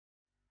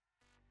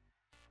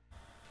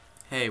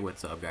Hey,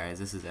 what's up guys?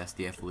 This is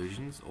SDF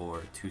Illusions,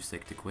 or Too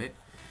Sick to Quit.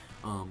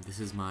 This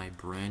is my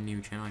brand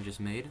new channel I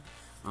just made.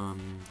 I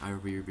will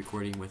be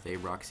recording with a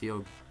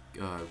Roxio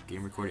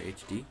Game Recorder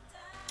HD.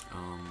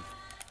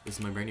 This is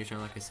my brand new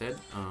channel, like I said.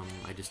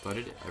 I just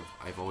started it.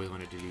 I've always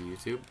wanted to do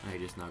YouTube, and I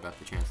just now got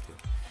the chance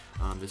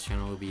to. This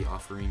channel will be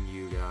offering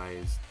you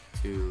guys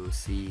to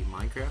see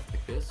Minecraft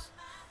like this,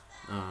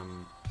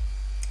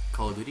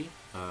 Call of Duty,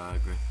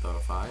 Grand Theft Auto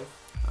 5,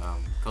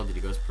 Call of Duty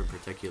Ghosts in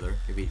particular,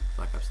 maybe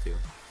Black Ops 2.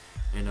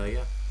 And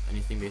yeah,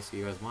 anything basically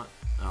you guys want,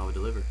 I'll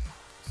deliver.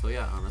 So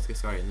yeah, let's get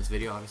started. In this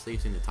video, obviously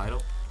you've seen the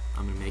title.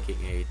 I'm going to be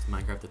making a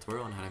Minecraft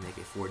tutorial on how to make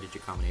a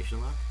 4-digit combination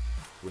lock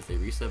with a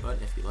reset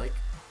button if you like.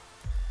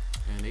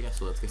 And yeah,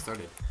 so let's get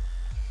started.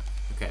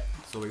 Okay,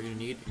 so what you're going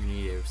to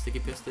need a sticky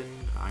piston,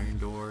 iron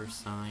door,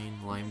 sign,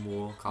 lime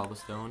wool,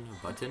 cobblestone,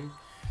 button,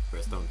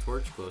 redstone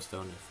torch,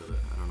 glowstone,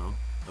 I don't know,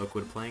 oak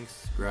wood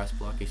planks, grass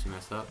block in case you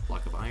messed up,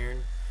 block of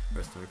iron,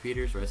 redstone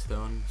repeaters,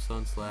 redstone,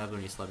 stone slabs,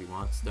 any slab you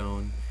want,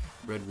 stone,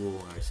 red wool.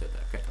 I already said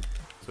that. Okay,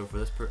 so for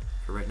this for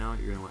right now,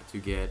 you're gonna want to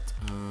get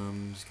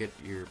just get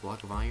your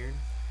block of iron,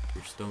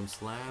 your stone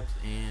slabs,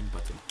 and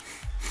button.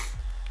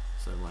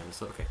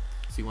 So okay,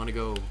 so you want to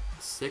go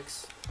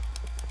 6,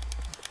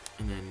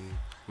 and then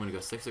you want to go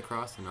 6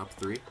 across and up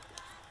 3.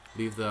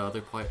 Leave the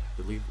other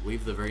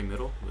leave the very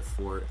middle with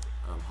 4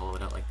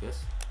 hollowed out like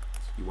this.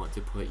 You want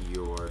to put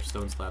your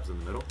stone slabs in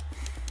the middle.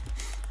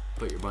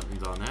 Put your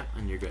buttons on that,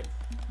 and you're good.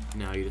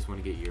 Now you just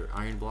want to get your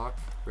iron block,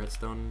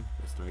 redstone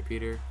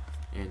repeater,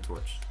 and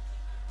torch.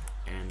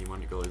 And you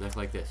want to go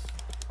exactly like this.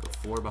 Go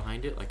 4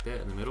 behind it, like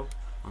that, in the middle,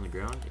 on the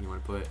ground, and you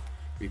want to put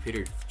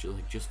repeater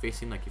just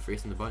facing like you're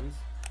facing the buttons.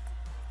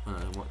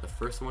 The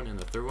first one and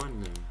the third one,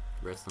 and then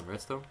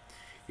redstone.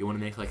 You want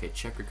to make like a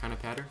checker kind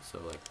of pattern, so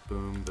like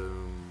boom,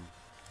 boom,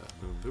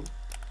 boom, boom,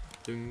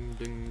 ding,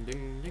 ding,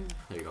 ding, ding.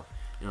 There you go.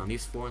 And on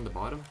these 4 on the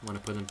bottom, you want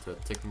to put them to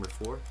tick number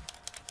 4.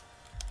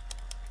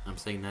 I'm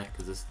saying that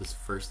because this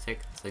first tick,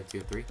 it's like 2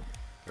 or 3,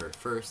 or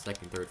first,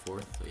 second, third,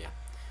 fourth. So yeah.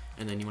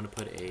 And then you want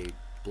to put a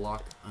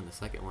block on the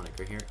second one, like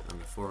right here, on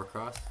the 4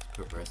 across.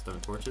 Put redstone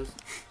torches.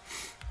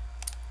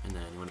 And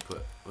then you want to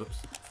put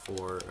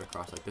 4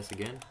 across like this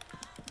again.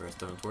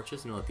 Redstone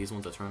torches. You know that these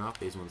ones are turned off,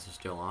 these ones are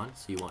still on.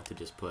 So you want to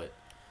just put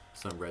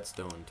some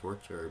redstone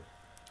torch or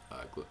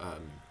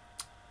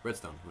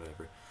redstone,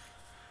 whatever.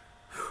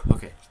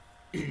 Okay.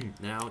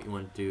 Now you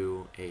want to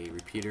do a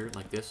repeater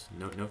like this.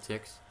 No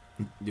ticks.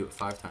 Do it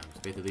 5 times.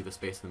 You have to leave a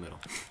space in the middle.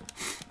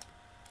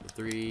 So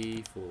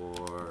 3,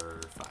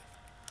 4, 5.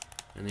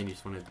 And then you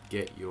just want to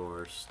get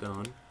your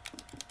stone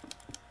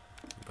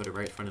and put it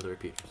right in front of the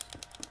repeaters.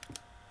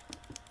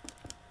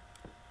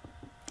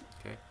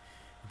 Okay.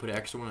 And put an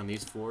extra one on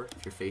these 4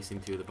 if you're facing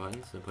to the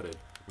buttons, and put a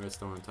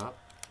redstone on top.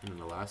 And then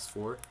the last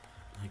 4,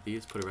 like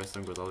these, put a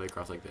redstone goes all the way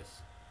across like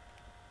this.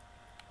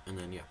 And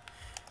then yeah.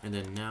 And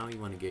then now you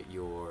want to get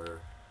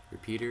your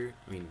repeater,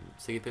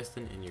 sticky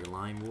piston, and your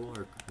lime wool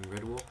or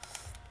red wool.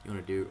 You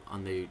want to do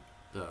on the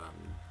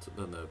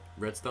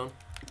redstone,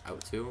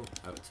 out 2,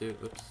 out 2,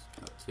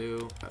 out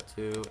 2, out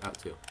 2, out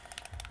 2.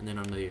 And then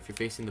if you're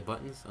facing the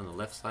buttons on the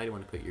left side, you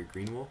want to put your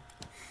green wool,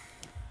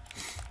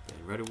 then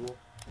red wool,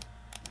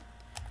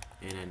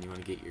 and then you want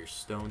to get your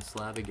stone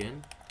slab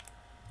again,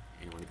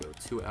 and you want to go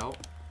 2 out,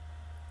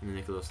 and then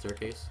make a little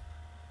staircase,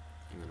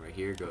 and then right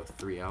here go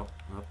 3 out,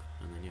 up,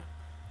 and then yeah.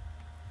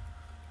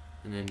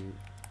 And then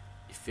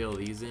you fill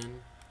these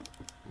in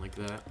like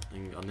that,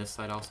 and on this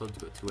side also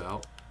do it 2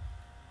 out,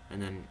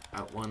 and then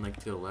out 1 like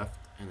to the left,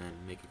 and then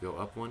make it go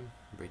up 1,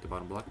 break the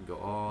bottom block and go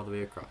all the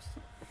way across,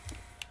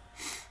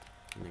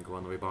 and then go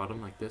on the way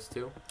bottom like this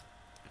too,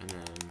 and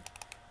then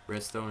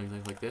redstone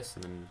exactly like this,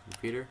 and then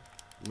repeater,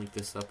 link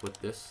this up with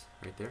this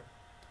right there,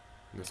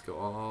 and just go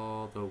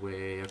all the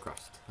way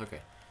across.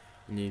 Okay.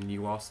 And then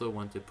you also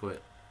want to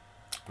put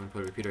a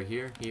repeater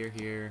here, here,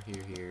 here,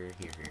 here, here,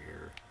 here,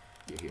 here,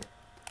 here, here.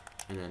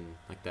 And then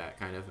like that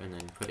kind of, and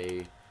then put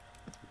a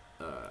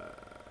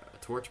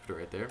torch, put it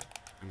right there,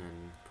 and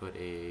then put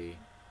a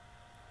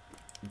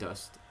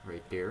dust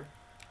right there,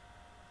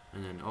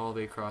 and then all the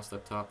way across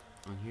up top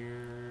on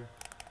here,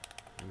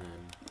 and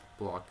then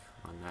block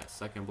on that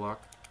second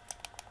block,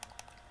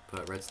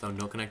 put redstone.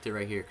 Don't connect it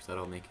right here because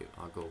that'll make it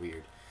all go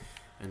weird.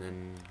 And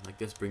then like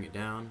this, bring it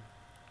down,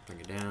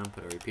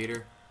 put a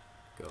repeater,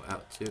 go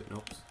out 2,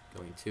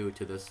 going 2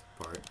 to this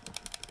part,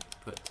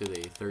 put to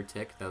the 3rd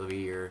tick, that'll be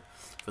your,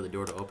 for the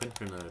door to open,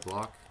 put another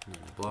block, and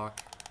then a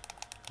block,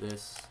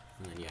 this,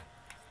 and then yeah.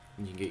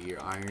 And you can get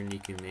your iron,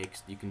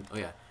 oh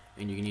yeah,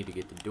 and you need to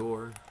get the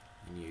door,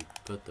 and you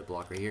put the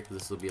block right here, because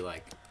this will be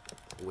like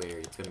where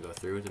it's going to go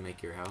through to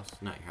make your house,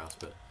 not your house,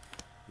 but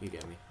you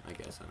get me, I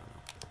guess, I don't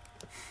know.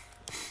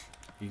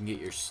 You can get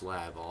your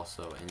slab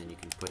also, and then you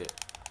can put it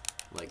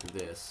like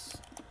this,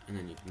 and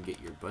then you can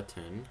get your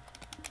button,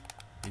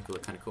 make it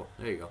look kind of cool.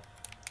 There you go.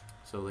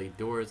 So the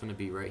door is going to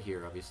be right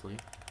here, obviously.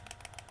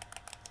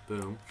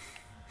 Boom.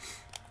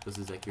 This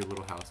is like your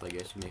little house, I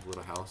guess. You make a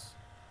little house.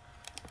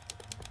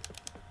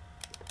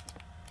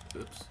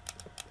 Oops.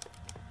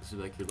 This is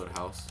like your little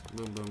house.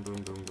 Boom, boom, boom,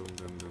 boom, boom,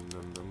 boom, boom,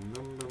 boom, boom,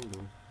 boom, boom,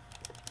 boom.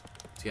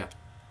 So yeah,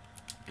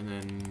 And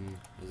then,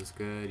 is this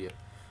good? Yep.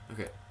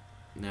 Okay.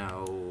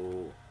 Now,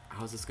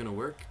 how's this gonna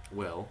work?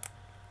 Well,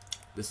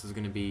 this is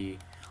gonna be,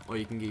 or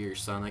you can get your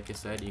sun, like I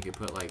said. You can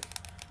put like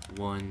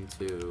 1,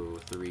 2,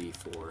 3,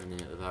 4, and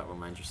then that will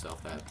remind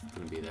yourself that's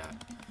gonna be that.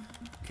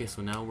 Okay,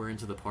 so now we're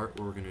into the part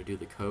where we're gonna do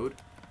the code,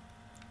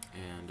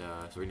 and so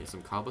we're gonna need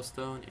some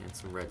cobblestone and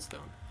some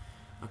redstone.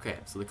 Okay,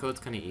 so the code's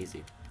kind of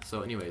easy.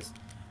 So, anyways,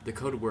 the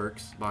code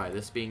works by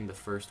this being the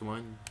first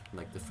one,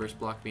 like the first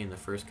block being the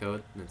first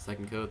code, and then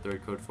second code,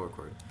 third code, fourth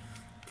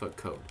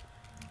code.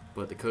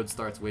 But the code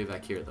starts way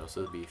back here though,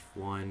 so it'll be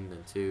 1,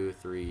 then 2,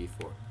 3,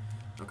 4.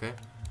 Okay.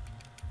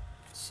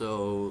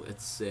 So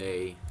let's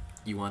say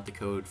you want the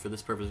code for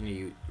this purpose.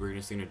 We're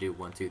just gonna do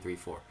 1, 2, 3,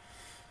 4.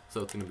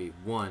 So it's gonna be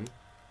 1,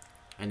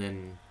 and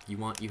then you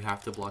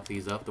have to block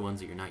these up, the ones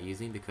that you're not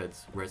using,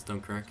 because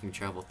redstone current can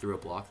travel through a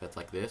block that's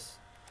like this.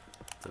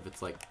 So if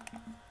it's like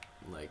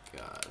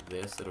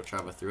this, it'll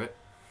travel through it,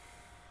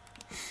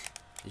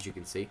 as you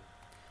can see.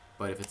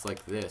 But if it's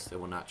like this, it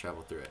will not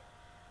travel through it,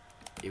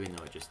 even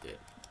though it just did.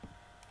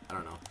 I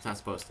don't know. It's not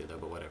supposed to though,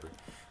 but whatever.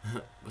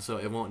 So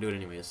it won't do it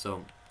anyways.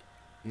 So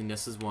and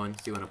this is 1,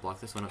 so you want to block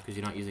this one up because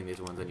you're not using these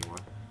ones anymore.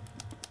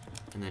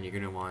 And then you're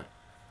gonna want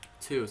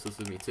 2, so this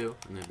is me 2,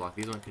 and then block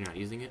these ones because you're not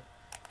using it.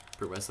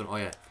 Put redstone. Oh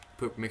yeah.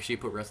 Make sure you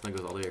put redstone that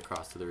goes all the way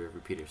across to the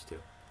repeaters too,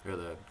 or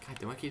the God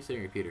damn, I keep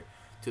saying repeater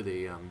to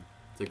the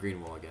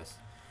green wall, I guess.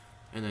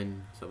 And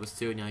then so it was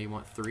 2. Now you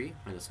want 3,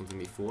 and this one's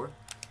gonna be 4.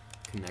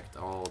 Connect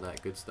all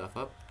that good stuff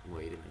up.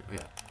 Wait a minute. Oh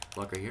yeah.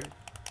 Block right here.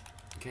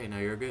 Okay, now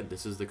you're good.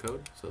 This is the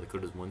code. So the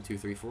code is 1, 2,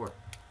 3, 4.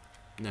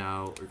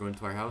 Now we're going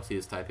to our house. You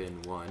just type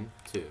in 1,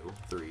 2,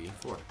 3,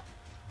 4.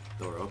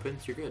 Door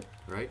opens. You're good,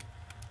 right?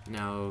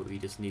 Now we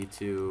just need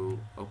to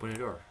open a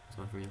door.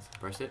 So for me,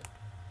 press it.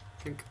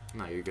 Clink.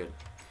 Now you're good.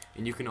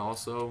 And you can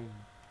also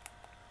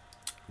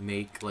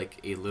make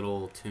like a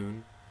little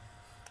tune.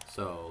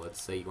 So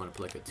let's say you want to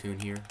put like a tune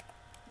here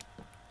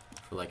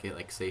for like it,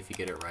 like say if you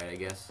get it right, I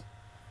guess.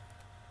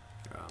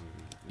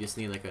 You just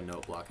need like a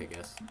note block, I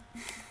guess.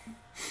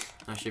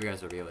 Not sure if you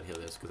guys will be able to hear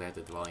this because I have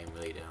the volume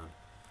really down.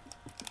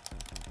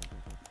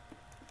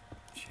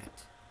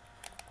 Shit.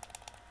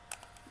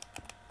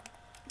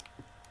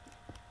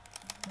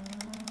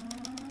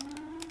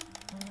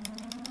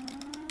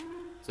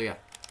 So yeah,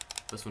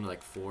 this one is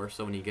like 4.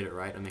 So when you get it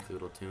right, I'll make a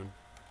little tune.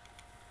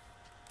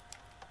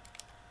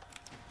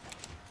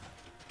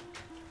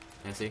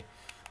 Yeah, see?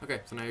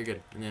 Okay, so now you're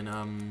good. And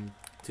then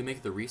to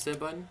make the reset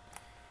button,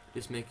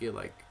 just make it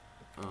like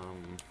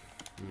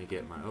let me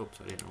get my oops,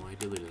 I didn't know why I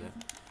deleted that.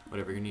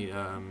 Whatever, you need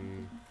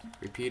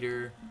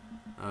repeater,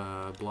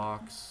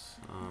 blocks,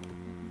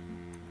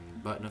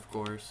 button of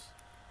course,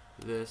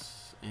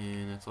 this,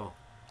 and that's all.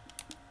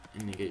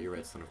 And you get your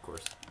redstone of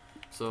course.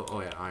 So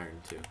oh yeah, iron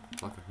too.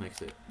 Block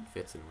makes it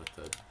fits in with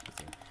the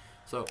thing.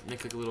 So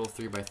make like a little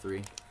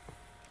 3x3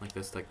 like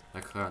this, like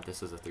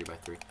this is a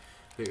 3x3.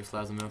 Put your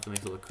slabs in the middle to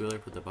make it look cooler.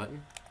 Put the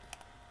button.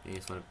 And you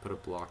just want to put a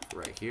block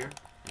right here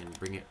and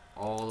bring it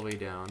all the way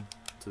down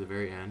to the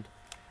very end.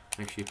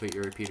 Make sure you put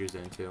your repeaters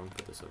in too.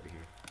 Put this over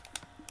here.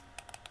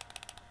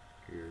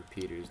 Your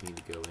repeaters need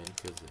to go in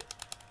because it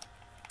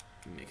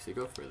makes it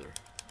go further.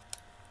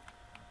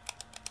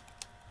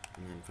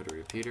 And then put a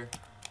repeater.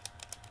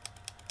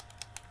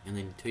 And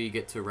then until you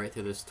get to right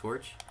to this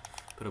torch,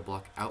 put a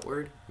block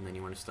outward, and then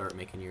you want to start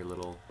making your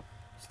little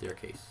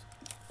staircase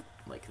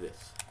like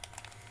this.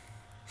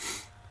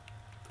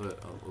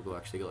 We'll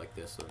actually go like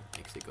this, so it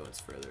makes it go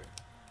further.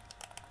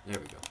 There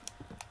we go.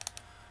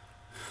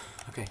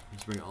 Okay,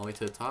 just bring it all the way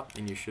to the top,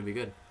 and you should be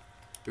good.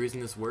 The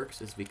reason this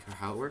works is because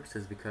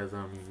because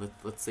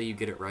let's say you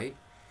get it right,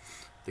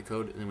 the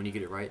code, and then when you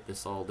get it right,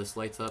 this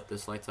lights up,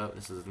 this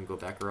is gonna go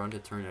back around to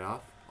turn it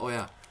off. Oh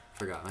yeah,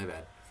 forgot, my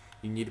bad.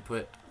 You need to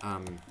put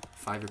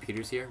 5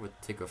 repeaters here with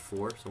a tick of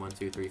 4. So 1,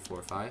 2, 3,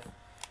 4, 5.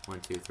 1,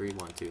 2, 3,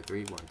 1, 2,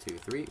 3, 1, 2,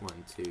 3,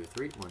 1, 2,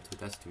 3, 1, 2.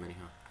 That's too many,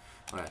 huh?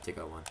 Oh yeah, take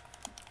out 1.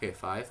 Okay,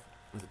 5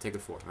 with a tick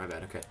of 4. My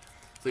bad. Okay.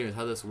 So anyways,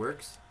 how this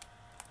works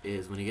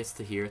is when it gets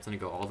to here, it's gonna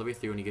go all the way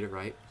through. When you get it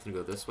right, it's gonna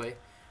go this way.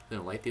 Then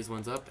it'll light these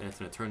ones up, and it's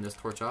gonna turn this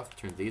torch off,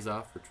 turn these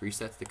off, which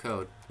resets the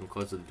code, and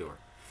closes the door.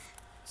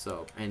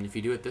 So, and if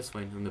you do it this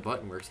way, when the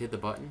button works, hit the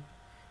button,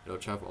 it'll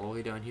travel all the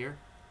way down here,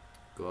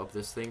 go up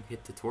this thing,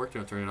 hit the torch,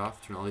 and it'll turn it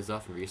off, turn all these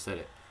off, and reset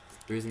it.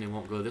 The reason it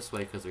won't go this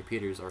way because the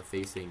repeaters are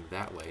facing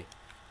that way,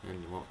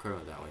 and it won't go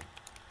that way.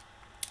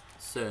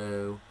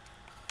 So,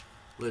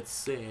 let's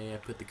say I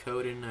put the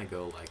code in, I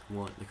go like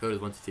 1, the code is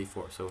 1, 2, 3,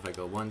 4. So if I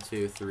go 1,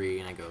 2, 3,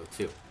 and I go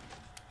 2,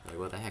 like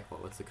what the heck,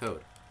 what's the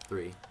code?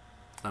 3,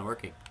 it's not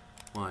working.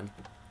 1,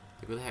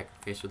 like what the heck,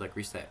 okay, so like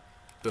reset,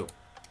 boom.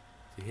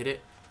 So you hit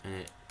it, and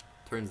it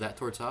turns that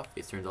torch off,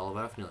 it turns all of it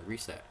off, and you like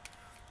reset.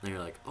 And then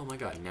you're like, oh my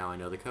god, now I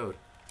know the code.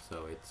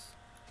 So it's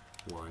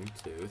 1,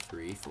 2,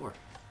 3, 4.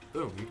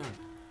 Boom, you're done.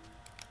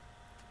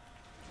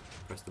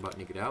 Press the button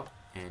to get out,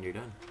 and you're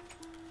done.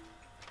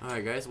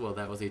 Alright guys, well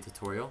that was a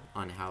tutorial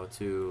on how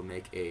to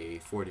make a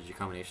 4-digit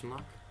combination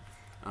lock.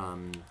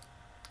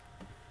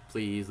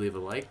 Please leave a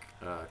like,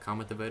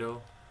 comment the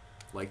video,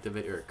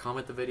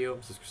 comment the video,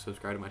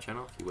 subscribe to my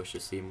channel if you wish to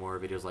see more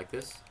videos like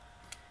this.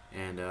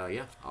 And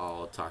yeah,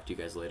 I'll talk to you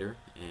guys later,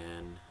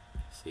 and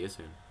see you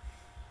soon.